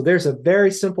 So there's a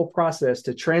very simple process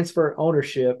to transfer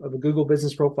ownership of a Google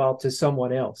business profile to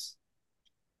someone else.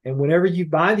 And whenever you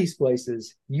buy these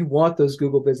places, you want those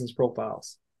Google business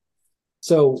profiles.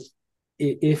 So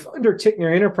if under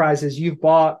Tickner Enterprises, you've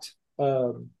bought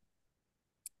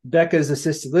Becca's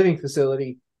assisted living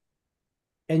facility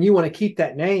and you want to keep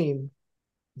that name,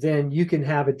 then you can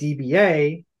have a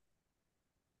DBA.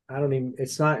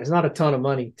 It's not a ton of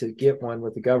money to get one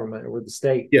with the government or with the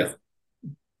state. Yeah.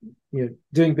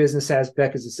 Doing business as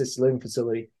Becca's assisted living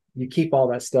facility, you keep all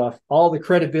that stuff, all the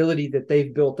credibility that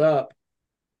they've built up,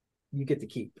 you get to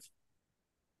keep.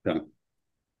 Okay.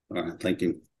 All right. Thank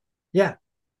you. Yeah.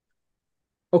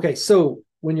 Okay. So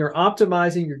when you're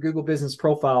optimizing your Google business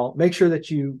profile, make sure that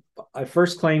I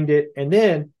first claimed it and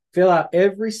then fill out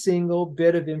every single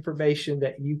bit of information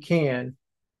that you can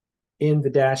in the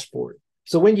dashboard.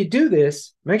 So when you do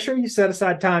this, make sure you set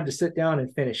aside time to sit down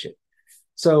and finish it.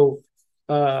 So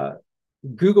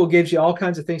Google gives you all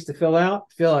kinds of things to fill out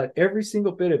every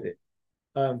single bit of it.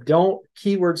 Don't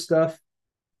keyword stuff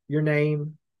your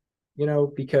name,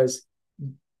 because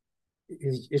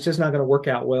it's just not going to work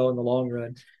out well in the long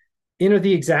run. Enter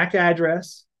the exact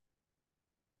address,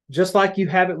 just like you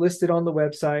have it listed on the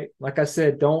website. Like I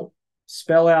said, don't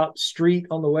spell out street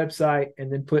on the website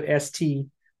and then put ST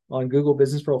on Google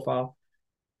business profile.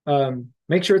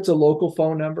 Make sure it's a local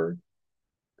phone number,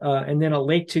 and then a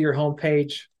link to your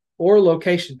homepage or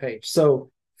location page.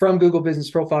 So from Google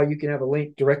business profile, you can have a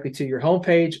link directly to your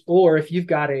homepage, or if you've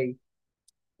got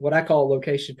what I call a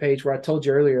location page, where I told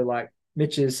you earlier, like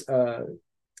Mitch's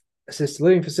assisted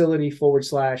living facility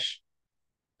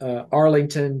 /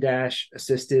 Arlington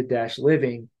assisted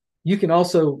living, you can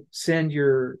also send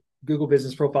your Google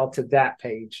business profile to that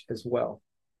page as well.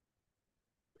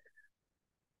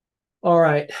 All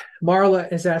right.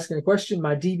 Marla is asking a question.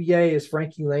 My DBA is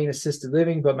Frankie Lane Assisted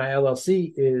Living, but my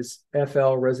LLC is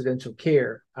FL Residential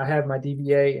Care. I have my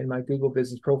DBA in my Google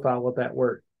business profile. Will that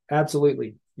work?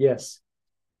 Absolutely. Yes.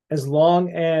 As long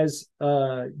as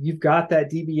you've got that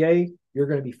DBA, you're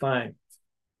going to be fine.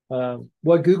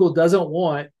 What Google doesn't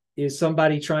want is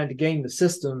somebody trying to game the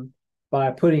system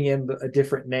by putting in a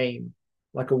different name,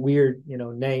 like a weird,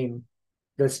 name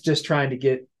that's just trying to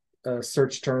get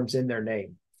search terms in their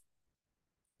name.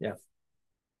 Yeah.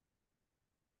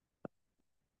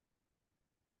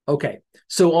 Okay.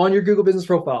 So on your Google Business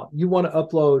Profile, you want to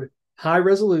upload high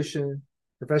resolution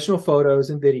professional photos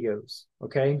and videos.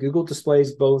 Okay. Google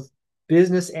displays both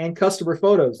business and customer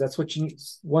photos. That's what you need.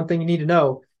 One thing you need to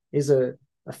know is a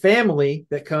family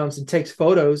that comes and takes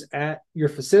photos at your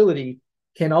facility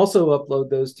can also upload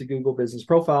those to Google Business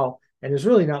Profile. And there's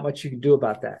really not much you can do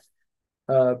about that.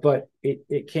 But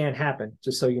it can happen,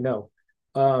 just so you know.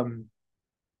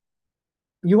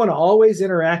 You want to always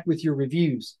interact with your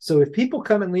reviews. So if people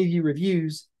come and leave you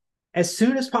reviews, as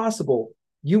soon as possible,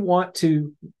 you want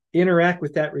to interact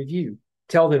with that review.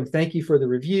 Tell them thank you for the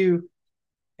review.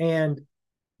 And,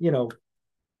 you know,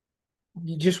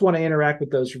 you just want to interact with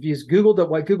those reviews.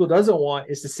 What Google doesn't want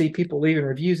is to see people leaving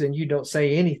reviews and you don't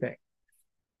say anything.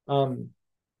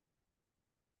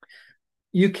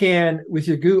 You can, with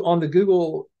your Google, on the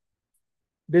Google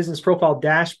Business Profile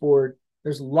dashboard,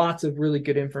 there's lots of really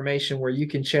good information where you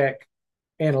can check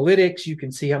analytics. You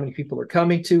can see how many people are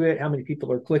coming to it, how many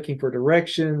people are clicking for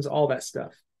directions, all that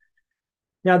stuff.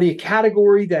 Now, the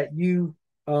category that you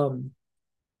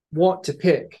want to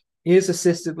pick is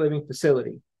assisted living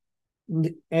facility.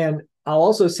 And I'll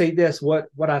also say this, what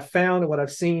I've found and what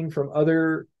I've seen from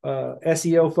other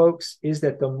SEO folks is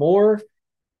that the more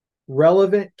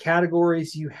relevant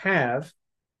categories you have,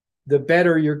 the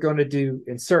better you're going to do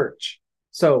in search.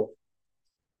 So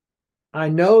I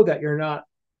know that you're not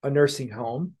a nursing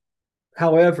home.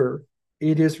 However,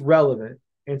 it is relevant.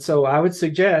 And so I would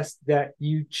suggest that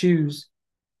you choose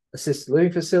assisted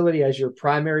living facility as your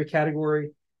primary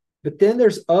category. But then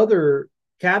there's other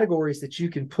categories that you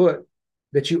can put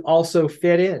that you also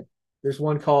fit in. There's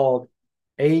one called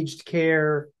aged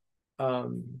care.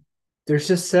 There's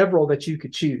just several that you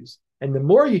could choose. And the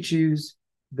more you choose,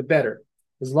 the better,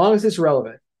 as long as it's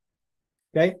relevant.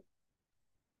 Okay.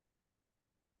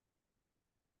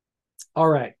 All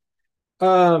right.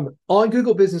 On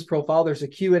Google Business Profile, there's a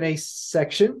Q&A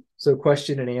section, so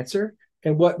question and answer.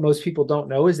 And what most people don't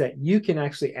know is that you can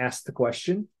actually ask the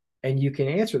question and you can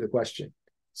answer the question.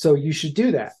 So you should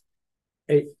do that.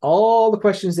 All the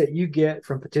questions that you get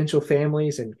from potential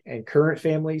families and current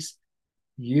families,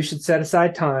 you should set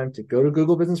aside time to go to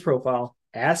Google Business Profile,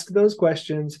 ask those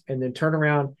questions, and then turn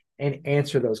around and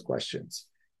answer those questions.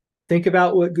 Think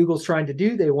about what Google's trying to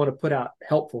do. They want to put out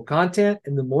helpful content.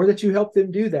 And the more that you help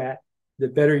them do that, the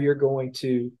better you're going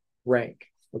to rank.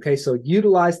 Okay, so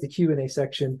utilize the Q&A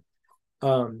section.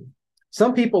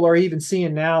 Some people are even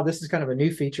seeing now, this is kind of a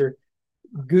new feature,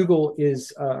 Google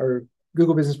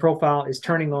Business Profile is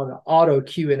turning on the auto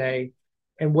Q&A.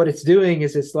 And what it's doing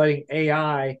is it's letting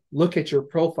AI look at your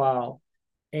profile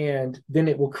and then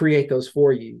it will create those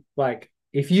for you. Like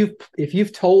if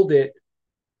you've told it,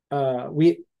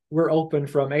 we're open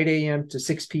from 8 a.m. to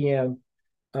 6 p.m.,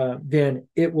 then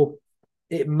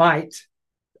it might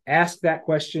ask that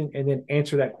question and then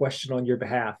answer that question on your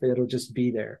behalf. It'll just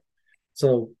be there.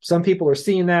 So some people are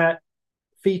seeing that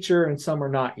feature and some are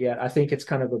not yet. I think it's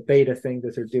kind of a beta thing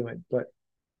that they're doing, but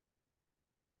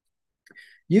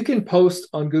you can post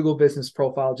on Google Business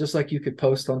Profile just like you could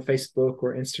post on Facebook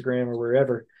or Instagram or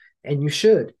wherever, and you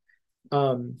should.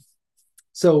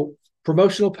 So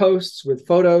promotional posts with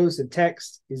photos and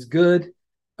text is good.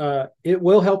 It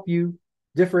will help you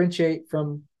differentiate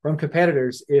from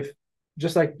competitors. If,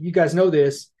 just like you guys know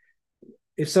this,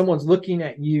 if someone's looking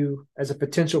at you as a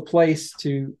potential place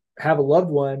to have a loved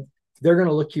one, they're going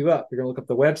to look you up. They're going to look up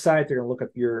the website. They're going to look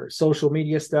up your social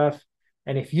media stuff.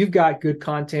 And if you've got good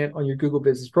content on your Google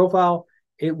Business Profile,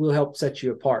 it will help set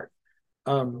you apart.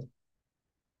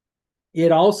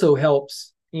 It also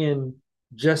helps in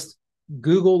just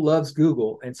Google loves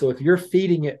Google. And so if you're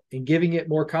feeding it and giving it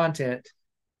more content,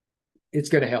 it's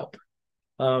going to help.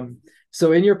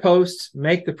 So in your posts,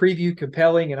 make the preview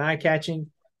compelling and eye-catching.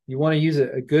 You want to use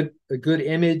a good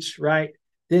image, right?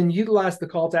 Then utilize the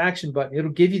call to action button.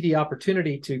 It'll give you the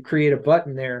opportunity to create a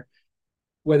button there,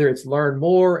 whether it's learn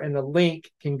more, and the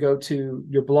link can go to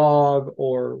your blog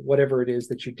or whatever it is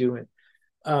that you're doing.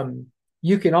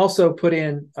 You can also put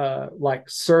in like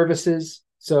services.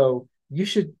 So you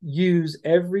should use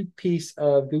every piece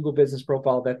of Google Business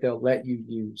Profile that they'll let you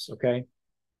use. Okay.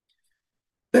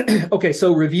 Okay.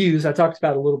 So reviews, I talked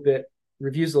about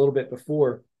reviews a little bit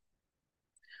before,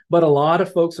 but a lot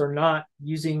of folks are not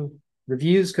using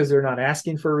reviews because they're not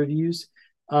asking for reviews.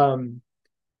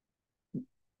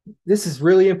 This is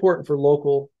really important for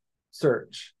local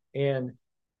search. And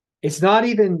it's not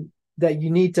even that you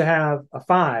need to have a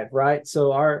 5, right?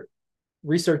 So our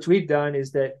research we've done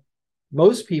is that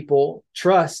most people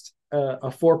trust a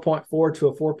 4.4 to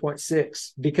a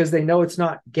 4.6 because they know it's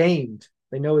not gamed.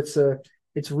 They know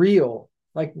it's real.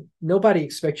 Like nobody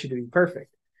expects you to be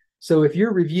perfect. So if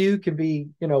your review can be,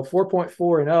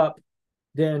 4.4 and up,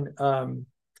 then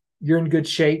you're in good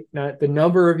shape. Now, the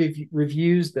number of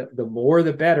reviews, the more,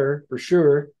 the better for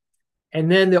sure.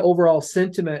 And then the overall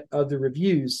sentiment of the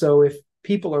reviews. So if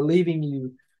people are leaving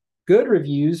you good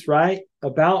reviews, right,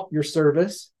 about your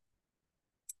service,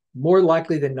 more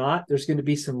likely than not, there's going to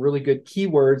be some really good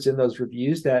keywords in those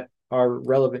reviews that are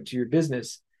relevant to your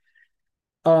business.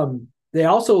 They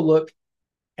also look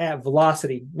at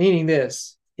velocity, meaning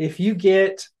this: if you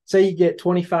say you get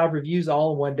 25 reviews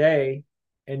all in one day,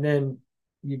 and then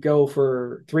you go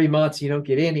for 3 months, you don't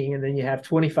get any, and then you have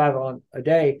 25 on a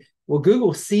day. Well,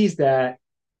 Google sees that,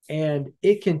 and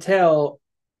it can tell,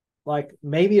 like,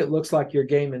 maybe it looks like you're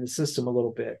gaming the system a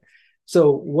little bit.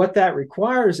 So what that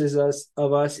requires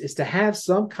of us is to have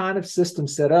some kind of system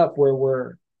set up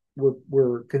where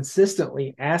we're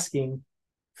consistently asking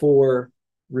for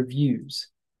reviews.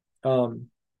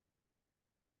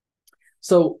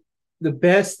 So the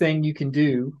best thing you can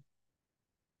do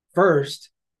first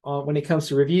when it comes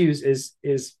to reviews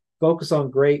is focus on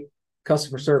great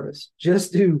customer service.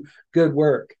 Just do good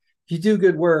work. If you do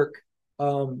good work,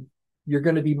 you're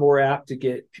going to be more apt to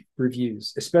get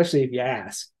reviews, especially if you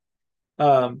ask.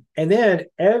 And then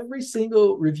every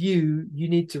single review you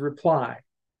need to reply.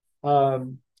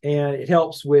 And it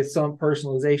helps with some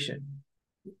personalization.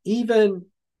 Even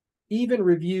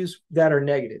reviews that are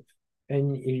negative.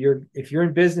 And if you're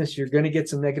in business, you're going to get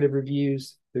some negative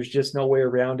reviews. There's just no way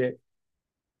around it.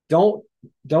 Don't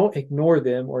ignore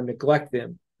them or neglect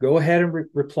them. Go ahead and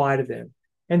reply to them.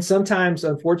 And sometimes,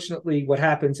 unfortunately, what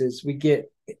happens is we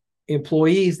get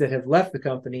employees that have left the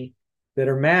company that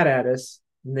are mad at us,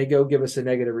 and they go give us a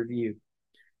negative review.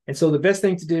 And so the best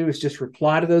thing to do is just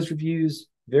reply to those reviews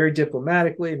very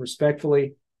diplomatically and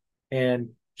respectfully, and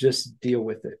just deal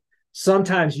with it.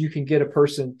 Sometimes you can get a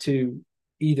person to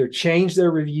either change their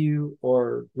review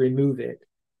or remove it,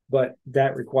 but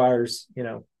that requires,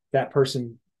 that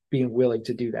person being willing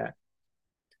to do that.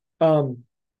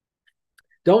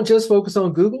 Don't just focus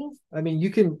on Google. I mean,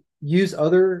 you can use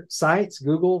other sites: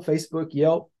 Google, Facebook,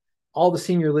 Yelp, all the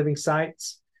senior living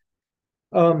sites.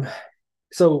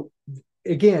 So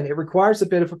again, it requires a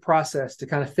bit of a process to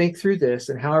kind of think through this,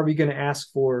 and how are we going to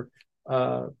ask for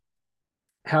reviews?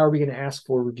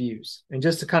 And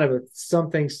just to kind of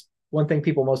one thing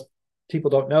most people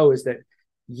don't know is that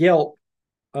Yelp,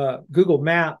 Google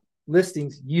Map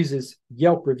listings uses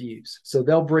Yelp reviews. So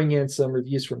they'll bring in some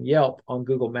reviews from Yelp on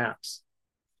Google Maps,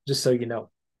 just so you know.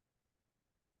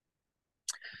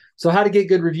 So how to get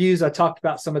good reviews, I talked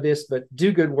about some of this, but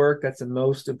do good work. That's the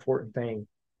most important thing.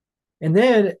 And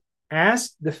then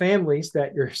ask the families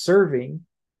that you're serving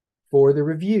for the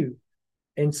review.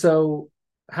 And so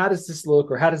how does this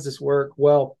look, or how does this work?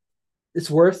 Well,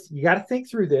 you got to think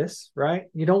through this, right?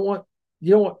 You don't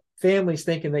want families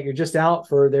thinking that you're just out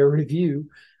for their review.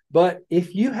 But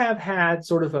if you have had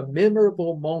sort of a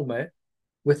memorable moment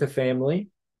with a family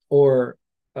or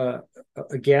a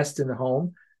guest in the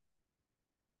home,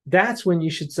 that's when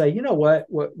you should say,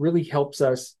 what really helps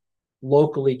us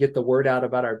locally get the word out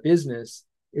about our business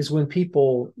is when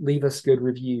people leave us good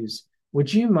reviews.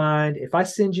 Would you mind if I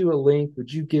send you a link?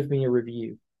 Would you give me a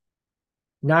review?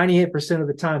 98% of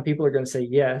the time, people are going to say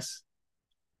yes.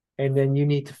 And then you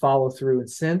need to follow through and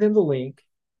send them the link.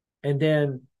 And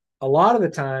then a lot of the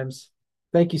times,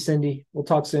 thank you, Cindy. We'll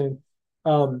talk soon.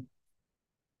 A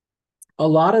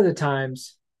lot of the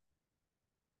times,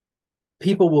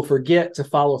 people will forget to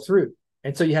follow through.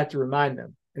 And so you have to remind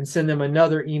them and send them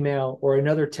another email or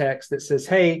another text that says,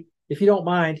 hey, if you don't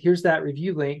mind, here's that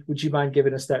review link. Would you mind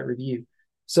giving us that review?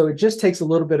 So it just takes a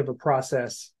little bit of a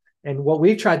process. And what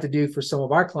we've tried to do for some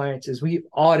of our clients is we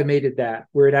automated that,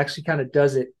 where it actually kind of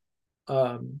does it,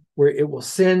 where it will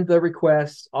send the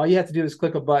request. All you have to do is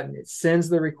click a button. It sends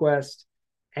the request.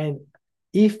 And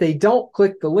if they don't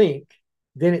click the link,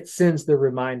 then it sends the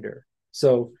reminder.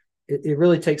 So it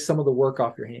really takes some of the work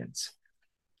off your hands.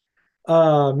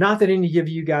 Not that any of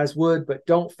you guys would, but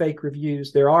don't fake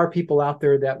reviews. There are people out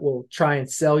there that will try and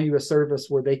sell you a service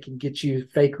where they can get you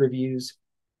fake reviews.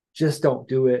 Just don't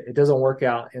do it. It doesn't work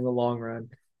out in the long run.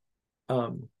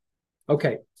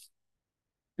 Okay.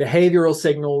 Behavioral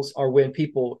signals are when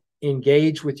people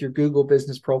engage with your Google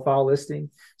business profile listing.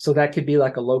 So that could be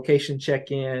like a location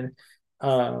check-in,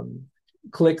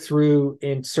 click through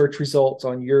and search results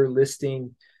on your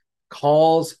listing,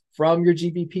 calls from your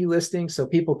GBP listing, so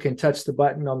people can touch the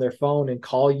button on their phone and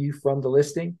call you from the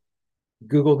listing.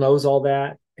 Google knows all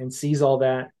that and sees all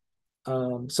that.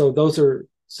 So those are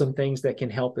some things that can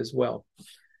help as well.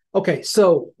 Okay,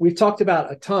 so we've talked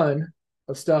about a ton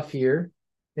of stuff here,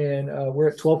 and we're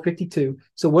at 12:52.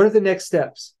 So what are the next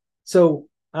steps? So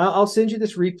I'll send you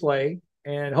this replay,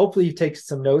 and hopefully you take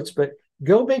some notes, but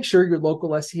go make sure your local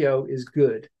SEO is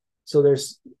good. So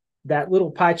there's that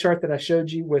little pie chart that I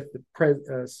showed you with the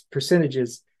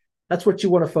percentages. That's what you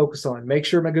want to focus on. Make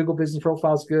sure my Google business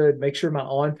profile is good. Make sure my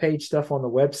on-page stuff on the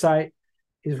website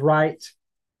is right.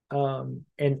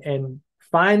 And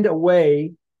find a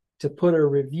way to put a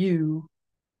review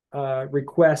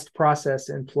request process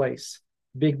in place.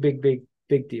 Big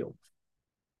deal.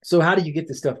 So how do you get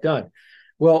this stuff done?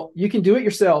 Well, you can do it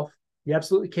yourself. You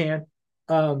absolutely can.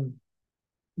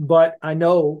 But I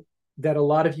know that a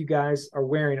lot of you guys are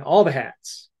wearing all the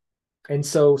hats. And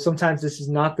so sometimes this is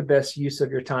not the best use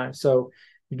of your time. So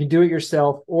you can do it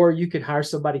yourself, or you could hire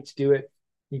somebody to do it.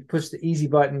 You push the easy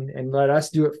button and let us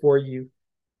do it for you.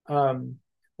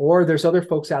 Or there's other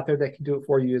folks out there that can do it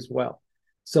for you as well.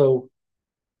 So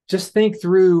just think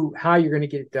through how you're going to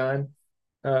get it done,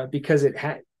 because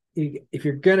if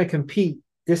you're going to compete,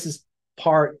 this is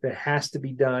part that has to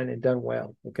be done and done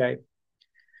well. Okay.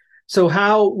 So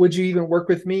how would you even work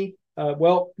with me?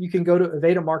 Well, you can go to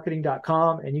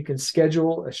avedamarketing.com and you can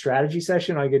schedule a strategy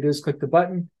session. All you gotta do is click the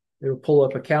button. It'll pull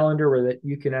up a calendar where that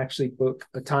you can actually book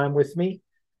a time with me.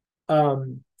 A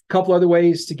couple other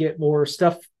ways to get more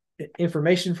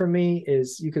information from me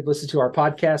is you could listen to our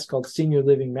podcast called Senior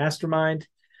Living Mastermind,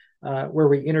 where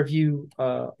we interview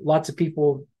lots of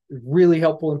people, really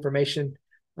helpful information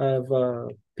of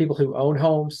people who own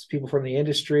homes, people from the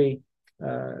industry.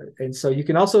 And so you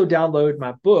can also download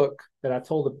my book that I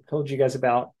told you guys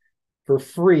about for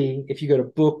free. If you go to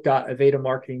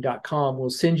book.avedamarketing.com, we'll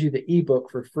send you the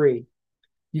ebook for free.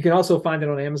 You can also find it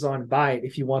on Amazon and buy it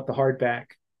if you want the hardback.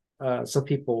 Some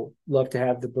people love to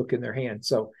have the book in their hand.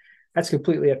 So that's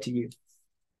completely up to you.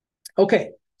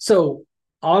 Okay, so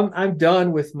I'm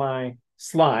done with my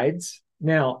slides.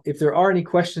 Now, if there are any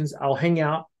questions, I'll hang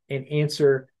out and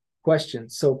answer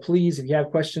questions. So please, if you have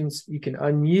questions, you can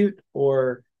unmute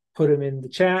or put them in the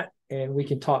chat and we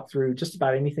can talk through just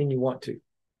about anything you want to.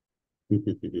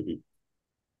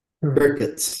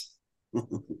 Crickets.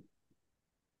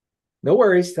 No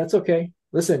worries. That's okay.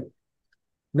 Listen,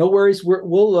 no worries.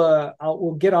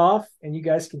 We'll get off and you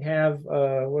guys can have,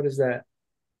 what is that?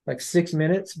 Like 6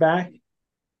 minutes back,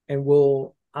 and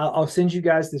I'll send you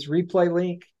guys this replay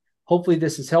link. Hopefully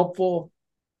this is helpful.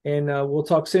 And we'll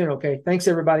talk soon. Okay. Thanks,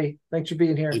 everybody. Thanks for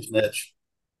being here. Thanks, Mitch.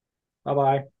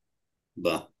 Bye-bye.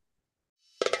 Bye.